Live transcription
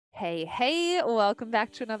Hey, welcome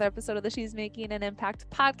back to another episode of the She's Making an Impact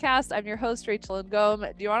podcast. I'm your host, Rachel Ngom.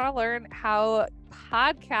 Do you want to learn how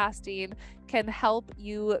podcasting can help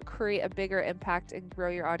you create a bigger impact and grow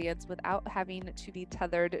your audience without having to be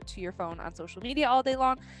tethered to your phone on social media all day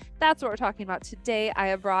long? That's what we're talking about today. I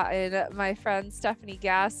have brought in my friend, Stefanie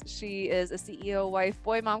Gass. She is a CEO, wife,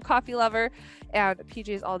 boy, mom, coffee lover, and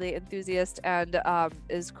PJ's all-day enthusiast, and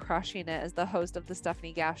is crushing it as the host of the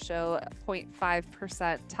Stefanie Gass Show,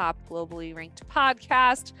 0.5% top globally ranked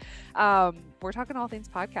podcast. We're talking all things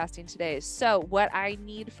podcasting today. So what I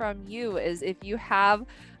need from you is, if you have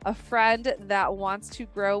a friend that wants to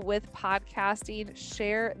grow with podcasting,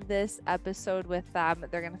 share this episode with them.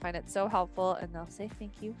 They're going to find it so helpful and they'll say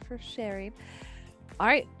thank you for sharing. All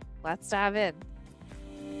right, let's dive in.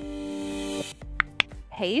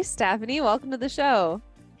 Hey, Stefanie, welcome to the show.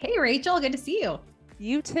 Hey, Rachel, good to see you.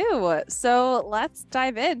 You too. So let's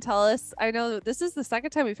dive in. Tell us, I know this is the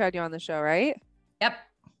second time we've had you on the show, right? Yep.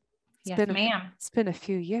 Yes, ma'am. It's been a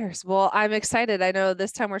few years. Well, I'm excited. I know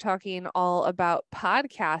this time we're talking all about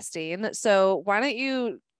podcasting. So why don't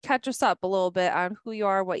you catch us up a little bit on who you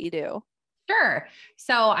are, what you do? Sure.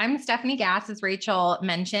 So I'm Stefanie Gass, as Rachel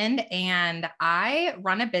mentioned, and I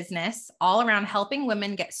run a business all around helping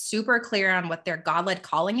women get super clear on what their God-led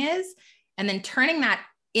calling is, and then turning that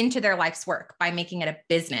into their life's work by making it a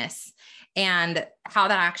business. And how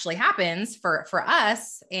that actually happens for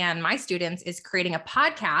us and my students is creating a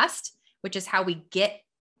podcast, which is how we get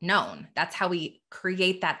known. That's how we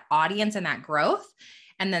create that audience and that growth.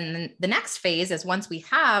 And then the next phase is, once we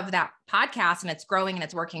have that podcast and it's growing and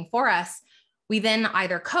it's working for us, we then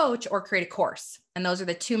either coach or create a course. And those are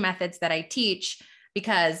the two methods that I teach,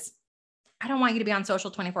 because I don't want you to be on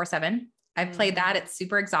social 24/7. I've played that. It's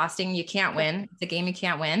super exhausting. You can't win. It's a game you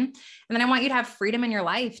can't win. And then I want you to have freedom in your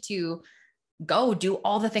life to go do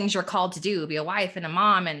all the things you're called to do, be a wife and a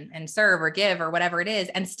mom and serve or give or whatever it is,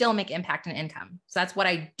 and still make impact and income. So that's what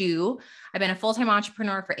I do. I've been a full-time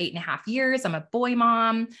entrepreneur for 8.5 years. I'm a boy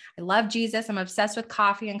mom. I love Jesus. I'm obsessed with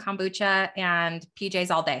coffee and kombucha and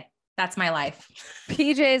PJs all day. That's my life.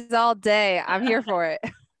 PJs all day. I'm here for it.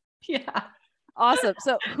 Yeah. Awesome.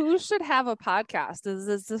 So who should have a podcast?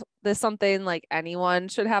 Is this something like anyone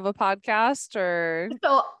should have a podcast, or?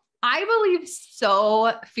 So I believe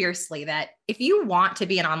so fiercely that if you want to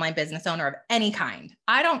be an online business owner of any kind,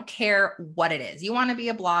 I don't care what it is. You want to be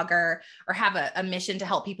a blogger or have a mission to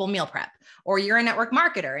help people meal prep, or you're a network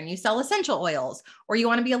marketer and you sell essential oils, or you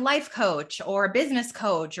want to be a life coach or a business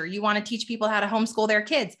coach, or you want to teach people how to homeschool their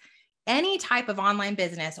kids, any type of online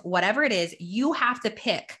business, whatever it is, you have to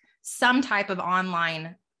pick some type of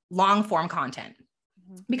online long form content,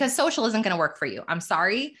 because social isn't going to work for you. I'm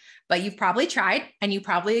sorry, but you've probably tried, and you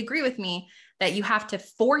probably agree with me that you have to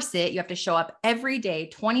force it. You have to show up every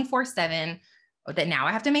day, 24/7, that now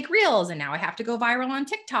I have to make reels, and now I have to go viral on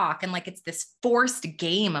TikTok. And like, it's this forced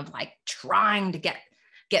game of like trying to get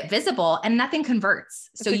visible, and nothing converts.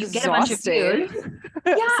 So you get a bunch of views.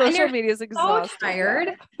 Yeah. Social media is exhausting. So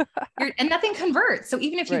tired and nothing converts. So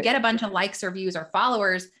even if you get a bunch of likes or views or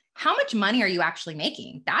followers, how much money are you actually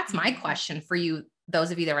making? That's my question for you.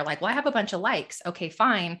 Those of you that were like, well, I have a bunch of likes. Okay,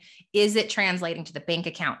 fine. Is it translating to the bank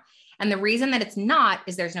account? And the reason that it's not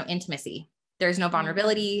is there's no intimacy. There's no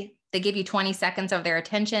vulnerability. They give you 20 seconds of their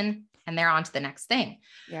attention and they're on to the next thing.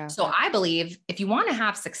 Yeah. So I believe if you want to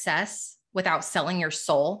have success without selling your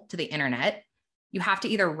soul to the internet, you have to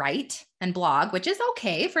either write and blog, which is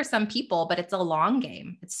okay for some people, but it's a long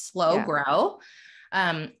game. It's slow grow.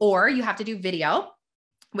 Or you have to do video,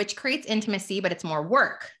 which creates intimacy, but it's more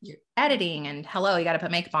work. You're editing and you got to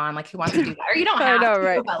put makeup on. Like, who wants to do that? Or you don't have to,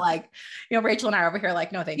 right? But like, Rachel and I are over here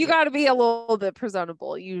like, no, thank you. You got to be a little bit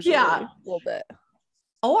presentable usually. Yeah. A little bit.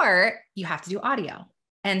 Or you have to do audio.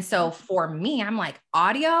 And so for me, I'm like,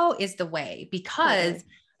 audio is the way, because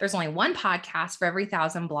there's only one podcast for every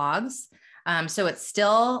 1,000 blogs. So it's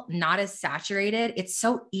still not as saturated. It's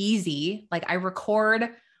so easy. Like, I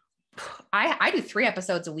do 3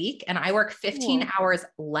 episodes a week, and I work 15 hours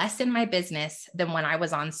less in my business than when I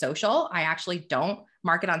was on social. I actually don't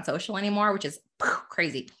market on social anymore, which is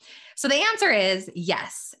crazy. So the answer is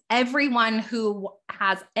yes. Everyone who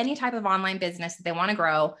has any type of online business that they want to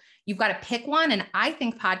grow, you've got to pick one. And I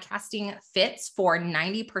think podcasting fits for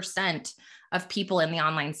 90% of people in the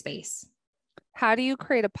online space. How do you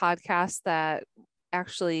create a podcast that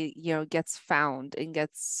actually, gets found and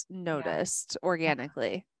gets noticed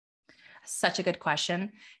organically? Such a good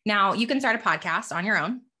question. Now, you can start a podcast on your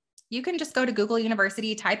own. You can just go to Google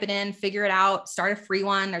University, type it in, figure it out, start a free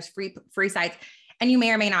one. There's free sites, and you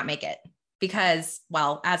may or may not make it, because,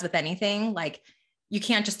 well, as with anything, like, you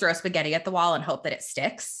can't just throw spaghetti at the wall and hope that it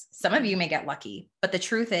sticks. Some of you may get lucky, but the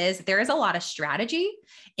truth is there is a lot of strategy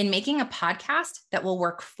in making a podcast that will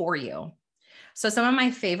work for you. So some of my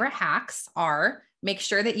favorite hacks are make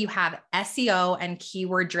sure that you have SEO and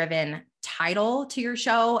keyword driven title to your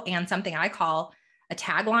show and something I call a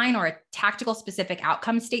tagline or a tactical specific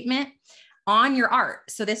outcome statement on your art.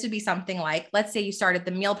 So this would be something like, let's say you started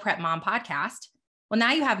the Meal Prep Mom podcast. Well,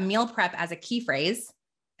 now you have meal prep as a key phrase,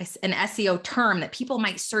 an SEO term that people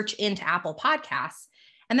might search into Apple Podcasts.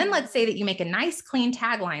 And then let's say that you make a nice clean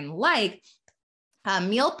tagline like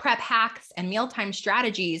meal prep hacks and mealtime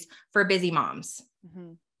strategies for busy moms.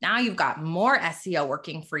 Mm-hmm. Now you've got more SEO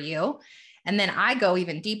working for you. And then I go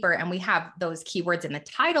even deeper and we have those keywords in the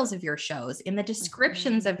titles of your shows, in the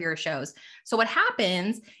descriptions of your shows. So what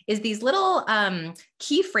happens is these little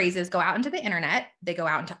key phrases go out into the internet. They go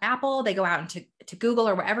out into Apple, they go out into Google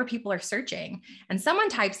or wherever people are searching. And someone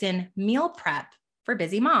types in meal prep for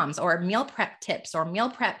busy moms or meal prep tips or meal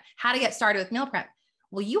prep, how to get started with meal prep.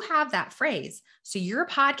 Well, you have that phrase. So your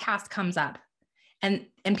podcast comes up and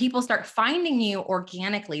people start finding you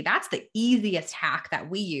organically. That's the easiest hack that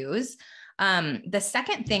we use. The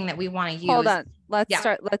second thing that we want to use. Hold on.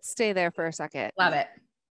 Let's stay there for a second. Love it.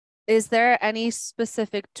 Is there any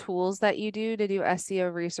specific tools that you do to do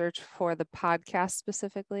SEO research for the podcast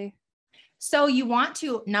specifically? So you want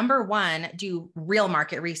to, number one, do real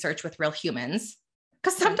market research with real humans.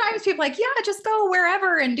 Because sometimes people are like, yeah, just go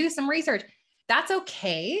wherever and do some research. That's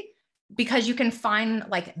okay. Because you can find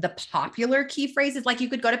like the popular key phrases, like you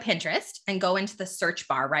could go to Pinterest and go into the search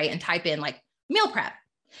bar, right? And type in like meal prep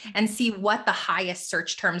and see what the highest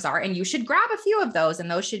search terms are. And you should grab a few of those and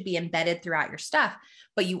those should be embedded throughout your stuff.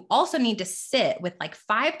 But you also need to sit with like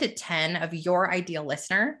 5 to 10 of your ideal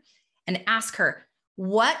listener and ask her,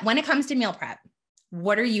 when it comes to meal prep,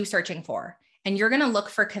 what are you searching for? And you're going to look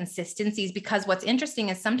for consistencies because what's interesting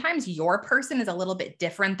is sometimes your person is a little bit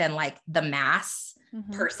different than like the mass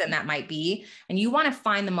person that might be. And you want to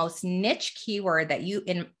find the most niche keyword that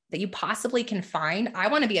you possibly can find. I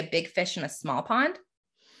want to be a big fish in a small pond.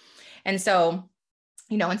 And so,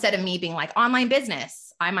 instead of me being like online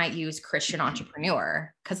business, I might use Christian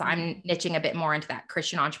entrepreneur because I'm niching a bit more into that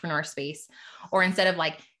Christian entrepreneur space. Or instead of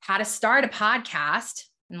like how to start a podcast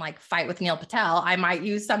and like fight with Neil Patel, I might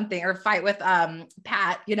use something or fight with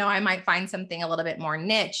Pat, I might find something a little bit more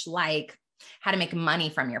niche, like how to make money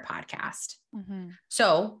from your podcast.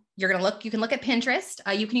 So you can look at Pinterest.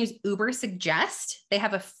 You can use Uber Suggest. They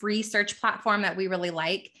have a free search platform that we really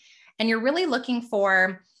like. And you're really looking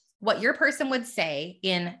for what your person would say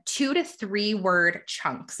in 2 to 3 word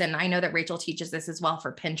chunks. And I know that Rachel teaches this as well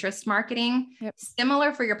for Pinterest marketing,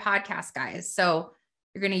 similar for your podcast guys. So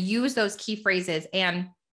you're going to use those key phrases and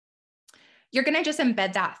you're going to just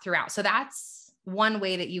embed that throughout. So that's one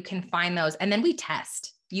way that you can find those. And then we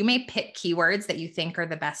test. You may pick keywords that you think are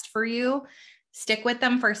the best for you, stick with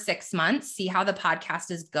them for 6 months, see how the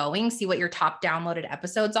podcast is going, see what your top downloaded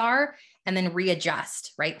episodes are, and then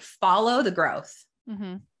readjust, right? Follow the growth.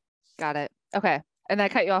 Got it. Okay. And I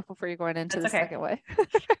cut you off before you're going into the second way.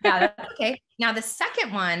 Yeah, that's okay. Now, the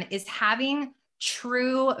second one is having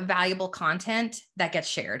true valuable content that gets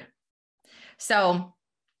shared. So,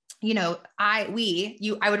 I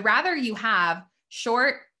would rather you have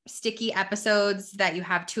short, sticky episodes that you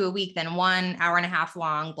have 2 a week than 1 hour and a half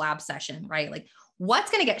long blab session, right? Like what's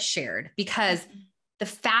going to get shared because the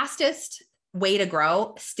fastest way to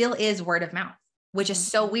grow still is word of mouth, which is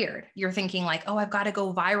so weird. You're thinking like, oh, I've got to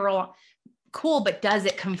go viral. Cool. But does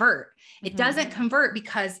it convert? It doesn't convert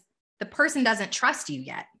because the person doesn't trust you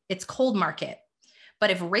yet. It's cold market.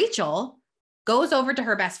 But if Rachel goes over to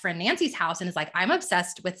her best friend Nancy's house and is like, I'm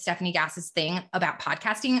obsessed with Stefanie Gass's thing about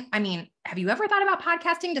podcasting. I mean, have you ever thought about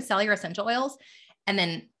podcasting to sell your essential oils? And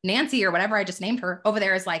then Nancy or whatever I just named her over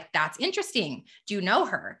there is like, that's interesting. Do you know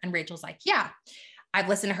her? And Rachel's like, yeah, I've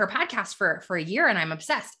listened to her podcast for a year and I'm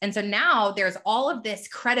obsessed. And so now there's all of this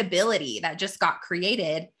credibility that just got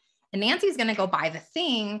created and Nancy's going to go buy the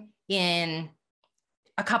thing in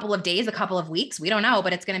a couple of days, a couple of weeks. We don't know,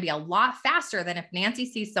 but it's going to be a lot faster than if Nancy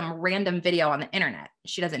sees some random video on the internet.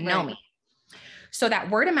 She doesn't know me. So that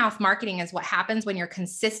word of mouth marketing is what happens when you're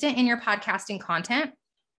consistent in your podcasting content.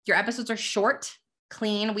 Your episodes are short,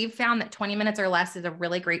 clean. We've found that 20 minutes or less is a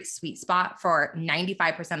really great sweet spot for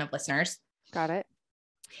 95% of listeners. Got it.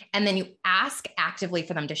 And then you ask actively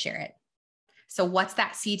for them to share it. So what's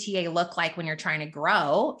that CTA look like when you're trying to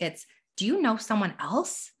grow? It's, do you know someone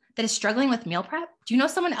else that is struggling with meal prep? Do you know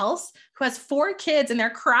someone else who has 4 kids and they're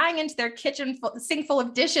crying into their kitchen sink full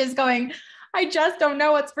of dishes going, I just don't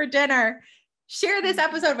know what's for dinner. Share this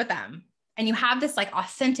episode with them. and you have this like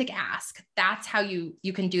authentic ask, that's how you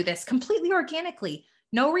can do this completely organically.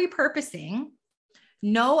 No repurposing,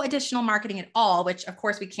 no additional marketing at all, which of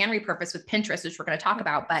course we can repurpose with Pinterest, which we're going to talk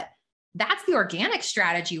about, but that's the organic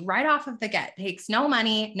strategy right off of the get. It takes no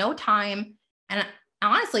money, no time. And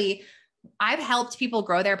honestly, I've helped people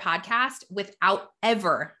grow their podcast without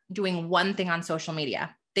ever doing one thing on social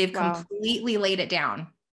media. They've completely laid it down.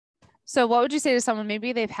 So what would you say to someone,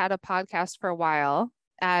 maybe they've had a podcast for a while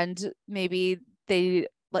and maybe they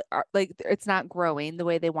like it's not growing the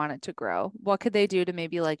way they want it to grow? What could they do to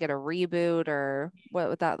maybe like get a reboot, or what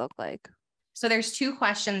would that look like? So there's two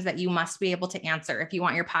questions that you must be able to answer if you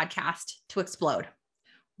want your podcast to explode.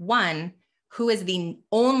 One, who is the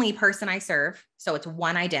only person I serve? So it's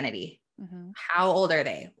one identity. Mm-hmm. How old are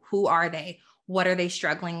they? Who are they? What are they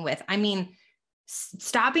struggling with? I mean,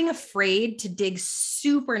 stop being afraid to dig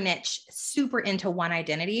super niche, super into one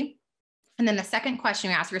identity. And then the second question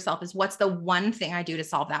you ask yourself is, what's the one thing I do to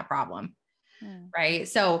solve that problem? Right?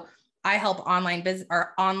 So I help online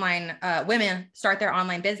women start their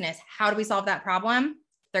online business. How do we solve that problem?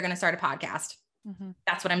 They're going to start a podcast. Mm-hmm.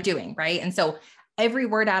 That's what I'm doing. Right. And so every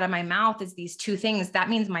word out of my mouth is these two things. That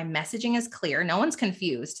means my messaging is clear. No one's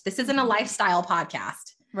confused. This isn't a lifestyle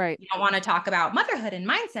podcast. Right. You don't want to talk about motherhood and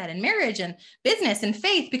mindset and marriage and business and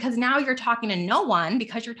faith, because now you're talking to no one,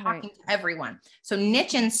 because you're talking to everyone. So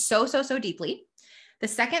niche in so deeply. The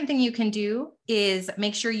second thing you can do is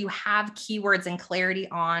make sure you have keywords and clarity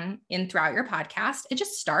throughout your podcast, and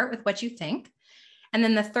just start with what you think. And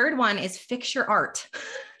then the third one is fix your art.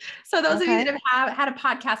 So those of you that have had a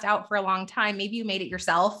podcast out for a long time, maybe you made it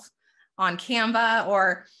yourself on Canva,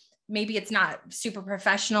 or maybe it's not super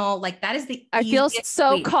professional. Like that is I feel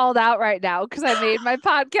so called out right now because I made my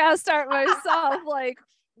podcast art myself. Like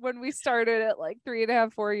when we started it like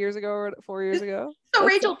 4 years ago or 4 years ago. So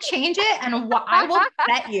Rachel, change it. And I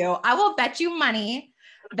will bet you money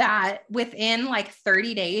that within like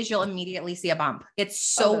 30 days, you'll immediately see a bump. It's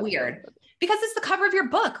so weird because it's the cover of your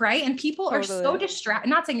book, right? And people are so distracted.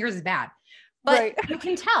 Not saying yours is bad, but you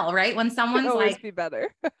can tell, right? When someone's can always be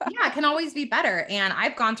better. Yeah, it can always be better. And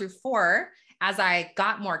I've gone through 4 as I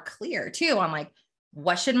got more clear too on like,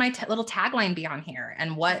 what should my little tagline be on here?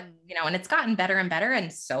 And what, and it's gotten better and better.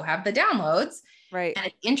 And so have the downloads. Right. And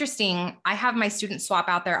it's interesting. I have my students swap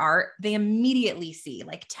out their art. They immediately see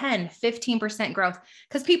like 10, 15% growth,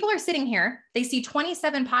 because people are sitting here. They see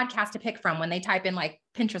 27 podcasts to pick from when they type in like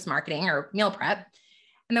Pinterest marketing or meal prep.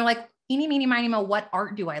 And they're like, eeny, meeny, miny, mo, what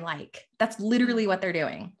art do I like? That's literally what they're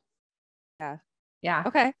doing. Yeah. Yeah.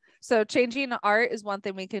 Okay. So changing art is one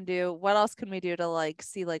thing we can do. What else can we do to like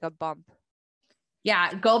see like a bump?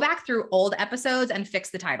 Yeah. Go back through old episodes and fix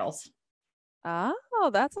the titles.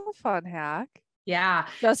 Oh, that's a fun hack. Yeah.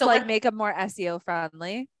 Just like make them more SEO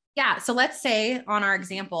friendly. Yeah. So let's say on our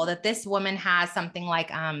example that this woman has something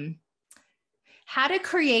like, how to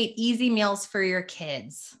create easy meals for your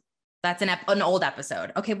kids. That's an old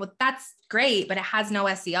episode. Okay. Well, that's great, but it has no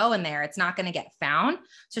SEO in there. It's not going to get found.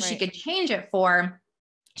 So she could change it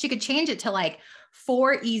to like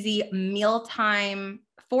 4 easy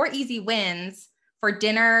wins for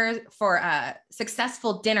dinner, for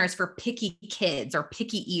successful dinners for picky kids or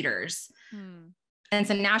picky eaters. And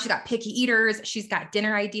so now she's got picky eaters, she's got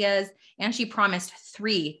dinner ideas, and she promised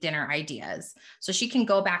 3 dinner ideas. So she can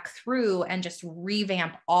go back through and just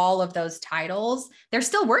revamp all of those titles. They're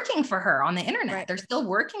still working for her on the internet. Right. They're still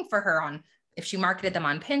working for her if she marketed them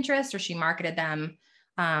on Pinterest or she marketed them,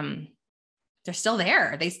 they're still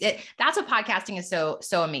there. That's what podcasting is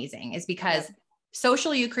so amazing, is because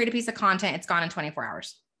social, you create a piece of content, it's gone in 24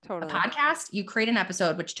 hours. Totally. A podcast, you create an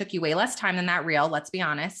episode, which took you way less time than that reel. Let's be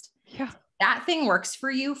honest. Yeah. That thing works for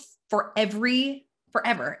you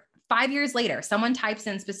forever. 5 years later, someone types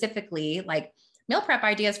in specifically like meal prep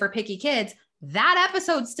ideas for picky kids. That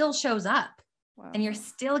episode still shows up. Wow. And you're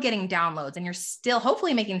still getting downloads, and you're still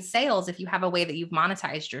hopefully making sales if you have a way that you've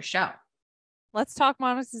monetized your show. Let's talk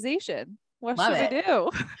monetization. What should we do?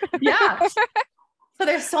 Yeah. So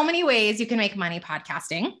there's so many ways you can make money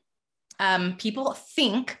podcasting. People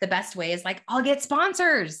think the best way is like, I'll get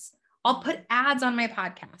sponsors. I'll put ads on my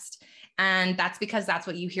podcast. And that's because that's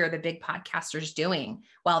what you hear the big podcasters doing.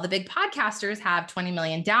 Well, the big podcasters have 20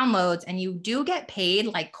 million downloads, and you do get paid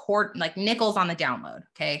like nickels on the download.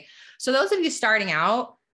 Okay. So those of you starting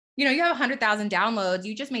out, you have 100,000 downloads,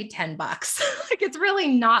 you just made $10. Like it's really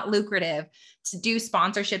not lucrative to do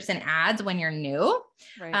sponsorships and ads when you're new.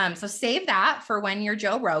 Right. So save that for when you're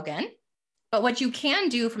Joe Rogan. But what you can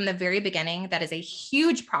do from the very beginning, that is a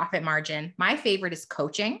huge profit margin. My favorite is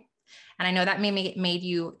coaching. And I know that made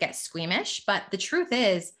you get squeamish, but the truth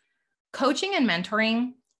is coaching and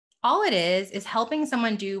mentoring All it is helping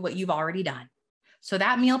someone do what you've already done. So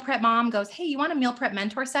that meal prep mom goes, hey, you want a meal prep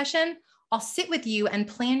mentor session? I'll sit with you and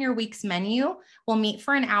plan your week's menu. We'll meet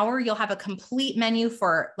for an hour. You'll have a complete menu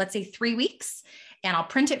for, let's say, 3 weeks, and I'll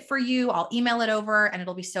print it for you. I'll email it over and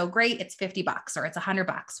it'll be so great. It's $50 or it's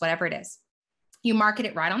 $100, whatever it is. You market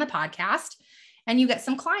it right on the podcast and you get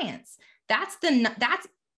some clients. That's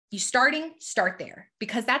you start there,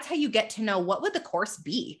 because that's how you get to know, what would the course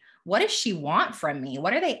be? What does she want from me?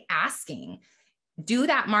 What are they asking? Do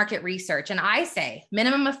that market research. And I say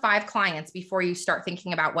minimum of 5 clients before you start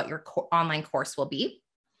thinking about what your online course will be.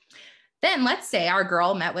 Then let's say our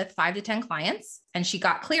girl met with 5 to 10 clients and she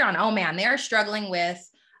got clear on, oh man, they're struggling with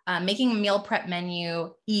making a meal prep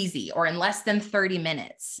menu easy or in less than 30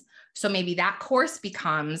 minutes. So maybe that course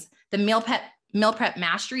becomes the meal prep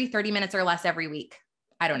mastery, 30 minutes or less every week.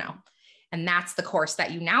 I don't know. And that's the course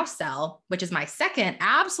that you now sell, which is my second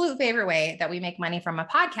absolute favorite way that we make money from a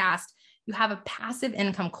podcast. You have a passive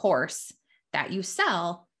income course that you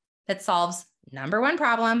sell that solves number one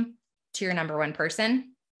problem to your number one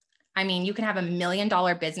person. I mean, you can have $1 million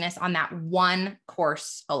business on that one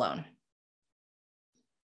course alone.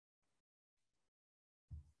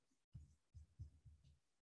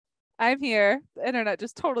 I'm here. The internet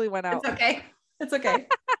just totally went out. It's okay. It's okay.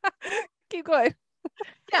 Keep going.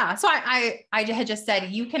 Yeah. So I had just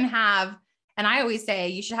said you can have, and I always say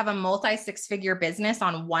you should have a multi-6-figure business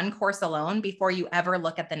on one course alone before you ever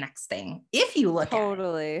look at the next thing. If you look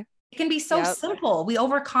totally. at it, it can be so simple. We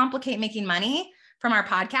overcomplicate making money from our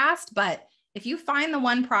podcast, but if you find the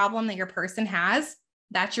one problem that your person has,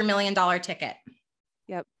 that's your $1 million ticket.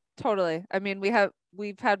 Yep. Totally. I mean,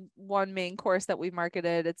 we've had one main course that we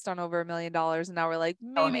marketed. It's done over $1 million. And now we're like,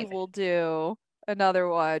 maybe we'll do another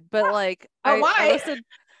one. But like, why?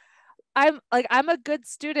 I'm a good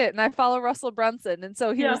student and I follow Russell Brunson. And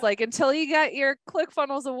so he was like, until you get your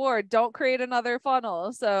ClickFunnels award, don't create another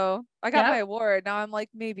funnel. So I got my award. Now I'm like,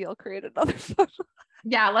 maybe I'll create another funnel.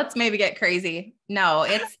 Yeah. Let's maybe get crazy. No,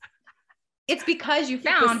 it's because you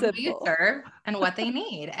found who you serve and what they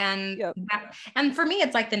need. And and for me,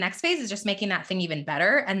 it's like the next phase is just making that thing even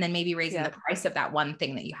better. And then maybe raising the price of that one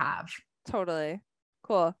thing that you have. Totally.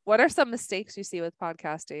 Cool. What are some mistakes you see with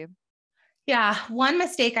podcasting? Yeah. One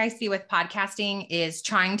mistake I see with podcasting is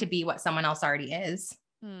trying to be what someone else already is.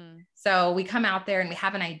 So we come out there and we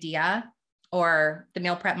have an idea, or the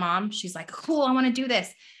meal prep mom, she's like, cool, I want to do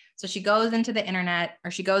this. So she goes into the internet,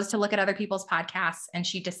 or she goes to look at other people's podcasts, and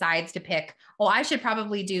she decides to pick, oh, I should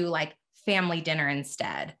probably do like family dinner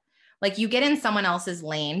instead. Like you get in someone else's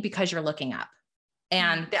lane because you're looking up.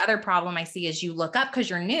 And the other problem I see is you look up because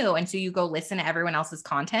you're new. And so you go listen to everyone else's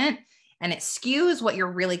content and it skews what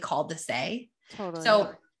you're really called to say. Totally.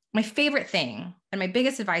 So my favorite thing and my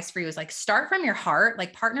biggest advice for you is like, start from your heart,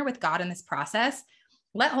 like partner with God in this process.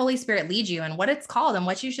 Let Holy Spirit lead you and what it's called and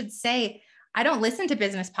what you should say. I don't listen to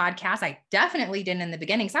business podcasts. I definitely didn't in the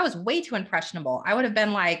beginning because I was way too impressionable. I would have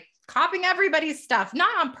been like copying everybody's stuff,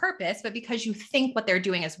 not on purpose, but because you think what they're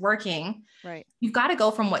doing is working. Right. You've got to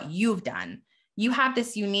go from what you've done. You have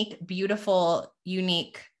this unique, beautiful,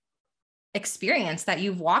 unique experience that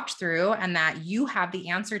you've walked through and that you have the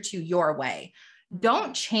answer to your way.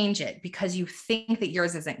 Don't change it because you think that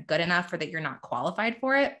yours isn't good enough or that you're not qualified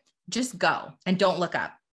for it. Just go and don't look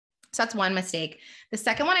up. So that's one mistake. The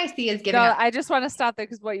second one I see is giving up. I just want to stop there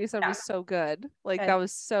because what you said was so good. Like that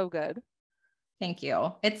was so good. Thank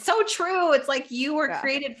you. It's so true. It's like you were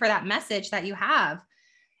created for that message that you have,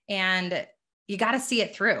 and you got to see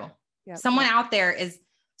it through. Yep. Someone out there is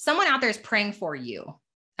praying for you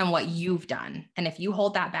and what you've done. And if you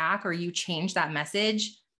hold that back or you change that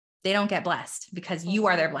message, they don't get blessed because you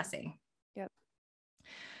are their blessing. Yep.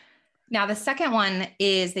 Now, the second one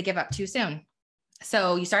is they give up too soon.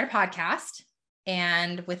 So you start a podcast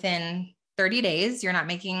and within 30 days, you're not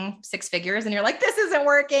making 6 figures and you're like, this isn't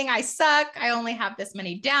working. I suck. I only have this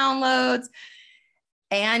many downloads.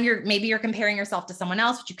 And maybe you're comparing yourself to someone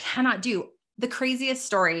else, which you cannot do. The craziest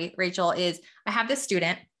story, Rachel, is I have this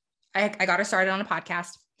student. I got her started on a podcast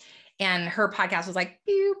and her podcast was like,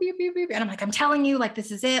 beep, beep, beep, beep. And I'm like, I'm telling you, like,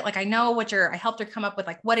 this is it. Like, I know I helped her come up with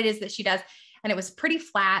like what it is that she does. And it was pretty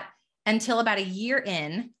flat until about a year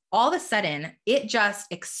in. All of a sudden, it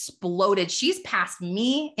just exploded. She's passed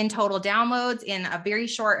me in total downloads in a very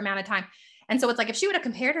short amount of time. And so it's like, if she would have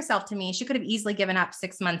compared herself to me, she could have easily given up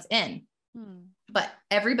 6 months in. But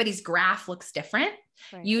everybody's graph looks different.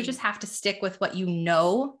 Right. You just have to stick with what you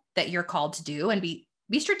know that you're called to do and be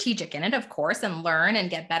strategic in it, of course, and learn and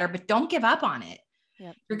get better, but don't give up on it.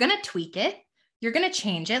 Yep. You're going to tweak it. You're going to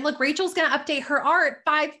change it. Look, Rachel's going to update her art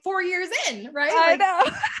 4 years in, right? I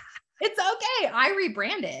know. It's okay. I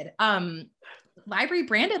rebranded. I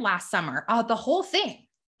rebranded last summer, the whole thing,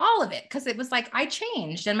 all of it. Cause it was like, I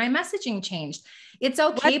changed and my messaging changed. It's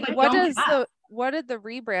okay, but don't give up. What did the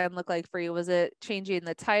rebrand look like for you? Was it changing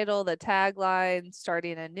the title, the tagline,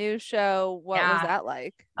 starting a new show? What was that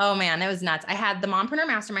like? Oh man, it was nuts. I had the Mompreneur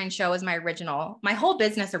Mastermind show as my whole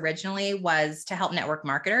business originally was to help network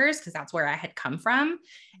marketers because that's where I had come from.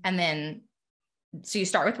 And then, so you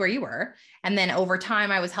start with where you were. And then over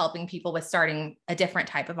time, I was helping people with starting a different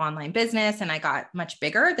type of online business. And I got much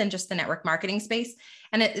bigger than just the network marketing space.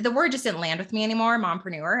 And the word just didn't land with me anymore,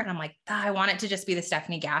 mompreneur. And I'm like, I want it to just be the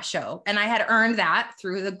Stefanie Gass Show. And I had earned that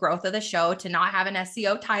through the growth of the show to not have an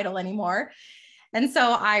SEO title anymore. And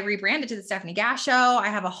so I rebranded to the Stefanie Gass Show. I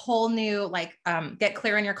have a whole new, get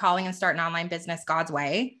clear on your calling and start an online business God's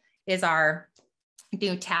way is our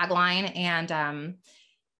new tagline.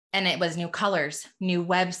 And it was new colors, new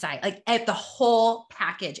website, the whole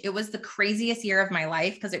package. It was the craziest year of my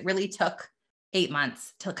life because it really took 8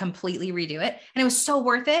 months to completely redo it. And it was so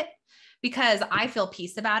worth it because I feel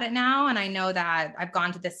peace about it now. And I know that I've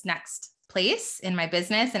gone to this next place in my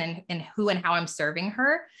business and in who and how I'm serving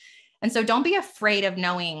her. And so don't be afraid of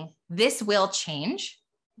knowing this will change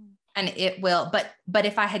and it will, but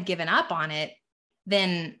if I had given up on it,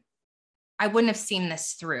 then I wouldn't have seen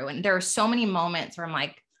this through. And there are so many moments where I'm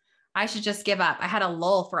like, I should just give up. I had a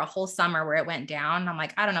lull for a whole summer where it went down. I'm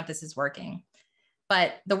like, I don't know if this is working,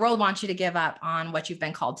 but the world wants you to give up on what you've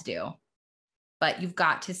been called to do, but you've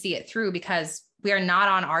got to see it through because we are not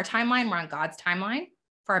on our timeline. We're on God's timeline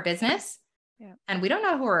for our business. Yeah. And we don't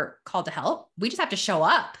know who we're called to help. We just have to show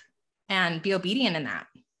up and be obedient in that.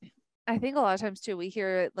 I think a lot of times too, we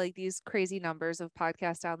hear like these crazy numbers of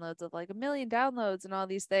podcast downloads of like 1 million downloads and all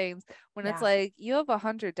these things when it's like, you have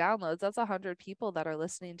 100 downloads, that's 100 people that are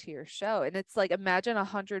listening to your show. And it's like, imagine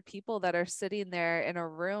 100 people that are sitting there in a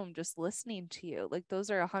room, just listening to you. Like those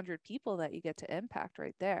are 100 people that you get to impact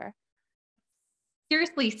right there.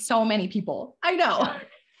 Seriously, so many people. I know. Yeah.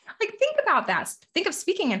 Like, think about that. Think of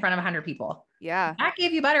speaking in front of 100 people. Yeah. That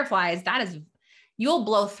gave you butterflies. You'll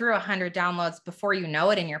blow through 100 downloads before you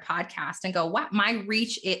know it in your podcast and go, what, my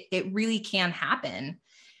reach, it really can happen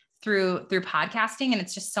through podcasting. And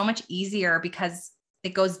it's just so much easier because it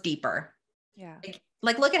goes deeper. Yeah.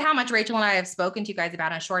 Like look at how much Rachel and I have spoken to you guys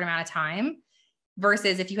about in a short amount of time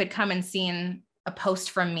versus if you had come and seen a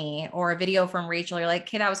post from me or a video from Rachel, you're like,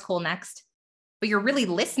 okay, that was cool. Next. But you're really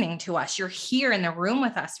listening to us. You're here in the room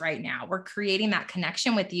with us right now. We're creating that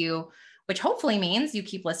connection with you, which hopefully means you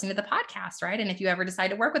keep listening to the podcast, right? And if you ever decide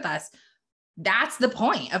to work with us, that's the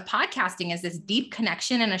point of podcasting is this deep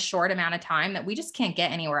connection in a short amount of time that we just can't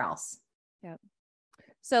get anywhere else. Yep.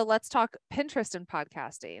 So let's talk Pinterest and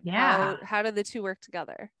podcasting. Yeah. How do the two work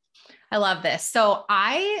together? I love this. So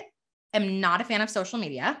I am not a fan of social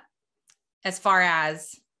media as far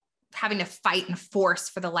as having to fight and force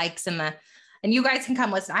for the likes and you guys can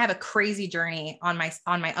come listen. I have a crazy journey on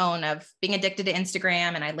my own of being addicted to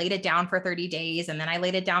Instagram. And I laid it down for 30 days and then I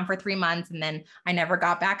laid it down for 3 months and then I never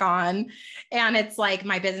got back on. And it's like,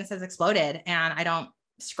 my business has exploded and I don't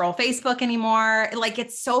scroll Facebook anymore. Like,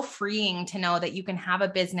 it's so freeing to know that you can have a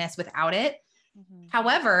business without it. Mm-hmm.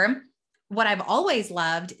 However, what I've always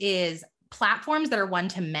loved is platforms that are one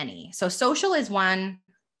to many. So social is one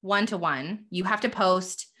to one. You have to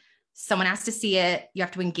post. Someone has to see it. You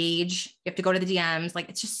have to engage. You have to go to the DMs. Like,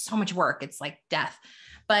 it's just so much work. It's like death.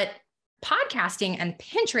 But podcasting and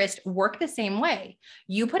Pinterest work the same way.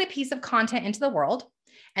 You put a piece of content into the world,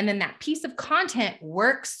 and then that piece of content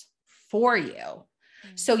works for you.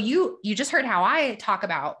 Mm-hmm. So you just heard how I talk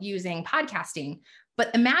about using podcasting,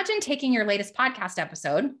 but imagine taking your latest podcast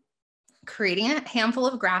episode, creating a handful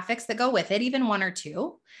of graphics that go with it, even 1 or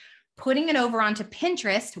 2, putting it over onto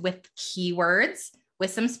Pinterest with keywords, with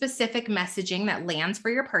some specific messaging that lands for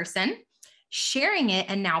your person, sharing it.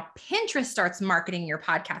 And now Pinterest starts marketing your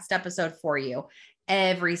podcast episode for you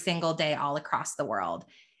every single day, all across the world.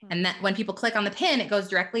 Mm-hmm. And that when people click on the pin, it goes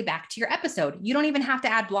directly back to your episode. You don't even have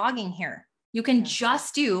to add blogging here. You can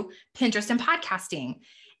just do Pinterest and podcasting.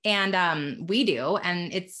 And we do,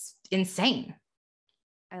 and it's insane.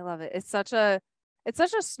 I love it. It's such a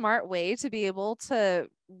smart way to be able to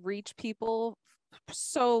reach people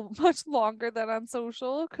so much longer than on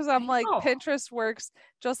social. Cause I'm like, Pinterest works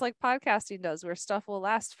just like podcasting does, where stuff will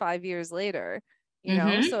last 5 years later, you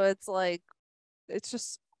know? So it's like,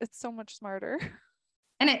 it's so much smarter.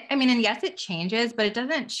 And and yes, it changes, but it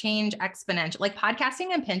doesn't change exponential. Like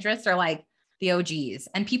podcasting and Pinterest are like the OGs,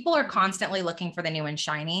 and people are constantly looking for the new and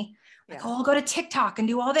shiny. Like, I'll go to TikTok and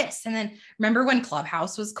do all this. And then remember when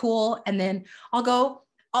Clubhouse was cool? And then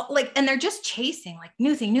and they're just chasing like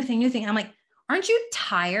new thing. I'm like, aren't you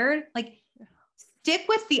tired? Like, stick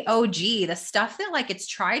with the OG, the stuff that like it's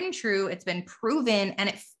tried and true, it's been proven,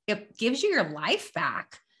 and it gives you your life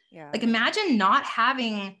back. Yeah. Like imagine not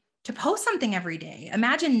having to post something every day.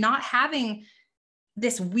 Imagine not having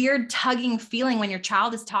this weird tugging feeling when your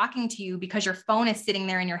child is talking to you because your phone is sitting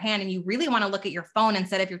there in your hand and you really want to look at your phone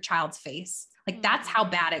instead of your child's face. Like that's how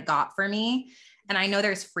bad it got for me. And I know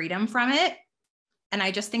there's freedom from it. And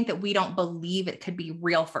I just think that we don't believe it could be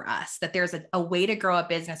real for us, that there's a way to grow a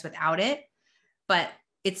business without it, but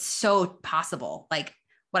it's so possible. Like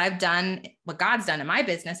what I've done, what God's done in my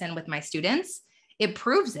business and with my students, it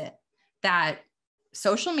proves it, that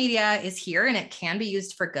social media is here and it can be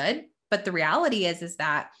used for good. But the reality is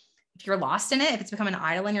that if you're lost in it, if it's become an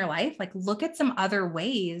idol in your life, like look at some other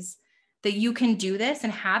ways that you can do this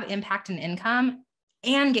and have impact and income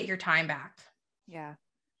and get your time back. Yeah.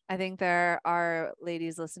 I think there are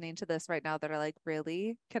ladies listening to this right now that are like,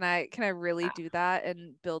 really? Can I really do that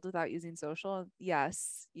and build without using social?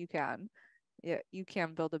 Yes, you can. Yeah, you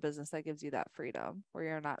can build a business that gives you that freedom where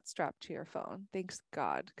you're not strapped to your phone. Thanks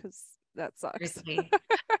God, because that sucks.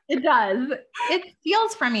 It does. It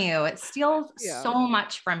steals from you. It steals so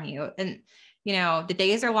much from you. And, you know, the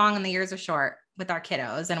days are long and the years are short with our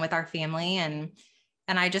kiddos and with our family. And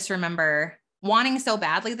I just remember wanting so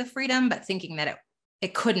badly the freedom, but thinking that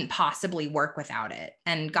it couldn't possibly work without it.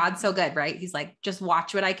 And God's so good, right? He's like, just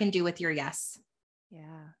watch what I can do with your yes.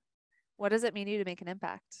 Yeah. What does it mean to you to make an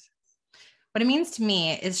impact? What it means to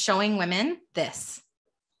me is showing women this,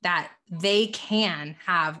 that they can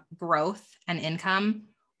have growth and income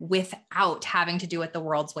without having to do it the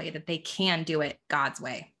world's way, that they can do it God's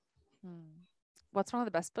way. What's one of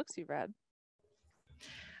the best books you've read?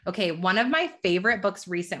 Okay. One of my favorite books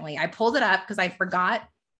recently, I pulled it up because I forgot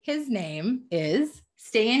his name, is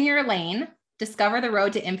Stay in Your Lane, Discover the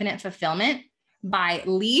Road to Infinite Fulfillment by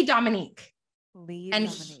Lee Dominique.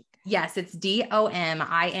 Yes, it's Domingue.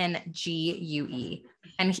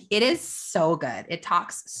 And it is so good. It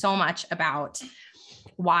talks so much about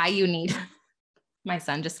why you need. My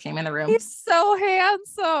son just came in the room. He's so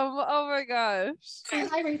handsome. Oh my gosh.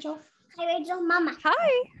 Hi, Rachel. Hi, Rachel. Mama.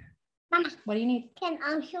 Hi. Mama. What do you need? Can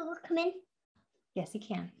Hugo come in? Yes, he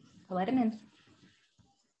can. I'll let him in.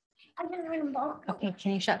 I'm going to run a ball. Okay,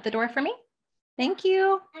 can you shut the door for me? Thank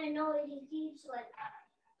you. I know he's like.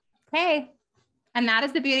 Hey, and that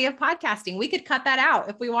is the beauty of podcasting. We could cut that out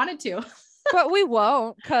if we wanted to. But we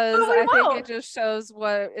won't, because I think it just shows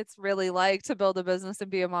what it's really like to build a business and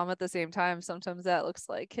be a mom at the same time. Sometimes that looks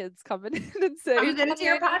like kids coming in and saying, I need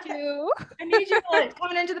you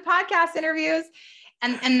coming into the podcast interviews.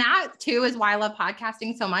 And that too is why I love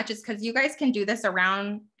podcasting so much, is because you guys can do this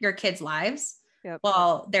around your kids' lives. Yep.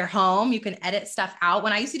 Well, they're home. You can edit stuff out.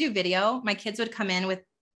 When I used to do video, my kids would come in with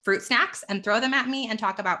fruit snacks and throw them at me and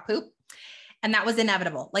talk about poop. And that was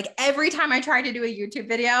inevitable. Like every time I tried to do a YouTube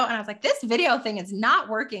video and I was like, this video thing is not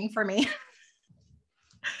working for me.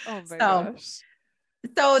 Oh my gosh.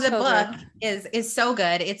 So the book is so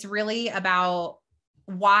good. It's really about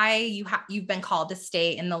why you've been called to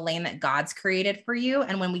stay in the lane that God's created for you.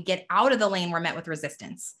 And when we get out of the lane, we're met with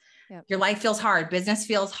resistance. Yep. Your life feels hard. Business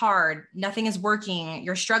feels hard. Nothing is working.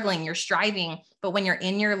 You're struggling. You're striving. But when you're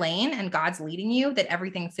in your lane and God's leading you, that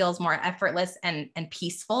everything feels more effortless and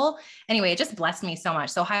peaceful. Anyway, it just blessed me so much.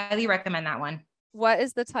 So highly recommend that one. What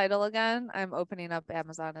is the title again? I'm opening up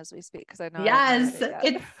Amazon as we speak because I know. Yes,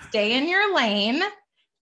 it's Stay in Your Lane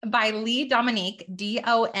by Lee Dominique,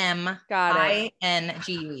 Domingue.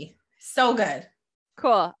 So good.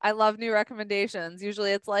 Cool. I love new recommendations.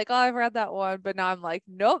 Usually it's like, oh, I've read that one, but now I'm like,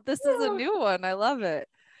 nope, this is a new one. I love it.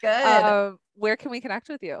 Good. Where can we connect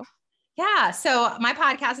with you? Yeah. So my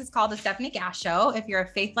podcast is called the Stefanie Gass Show. If you're a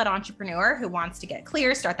faith-led entrepreneur who wants to get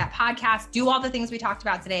clear, start that podcast, do all the things we talked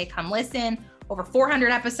about today, come listen. Over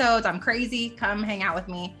 400 episodes. I'm crazy. Come hang out with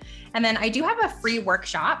me. And then I do have a free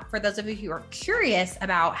workshop for those of you who are curious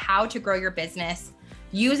about how to grow your business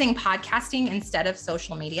using podcasting instead of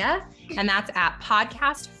social media. And that's at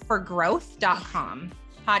podcastforgrowth.com.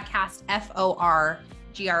 Podcast,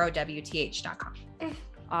 FORGROWTH.com.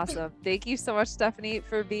 Awesome. Thank you so much, Stefanie,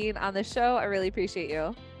 for being on the show. I really appreciate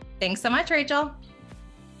you. Thanks so much, Rachel.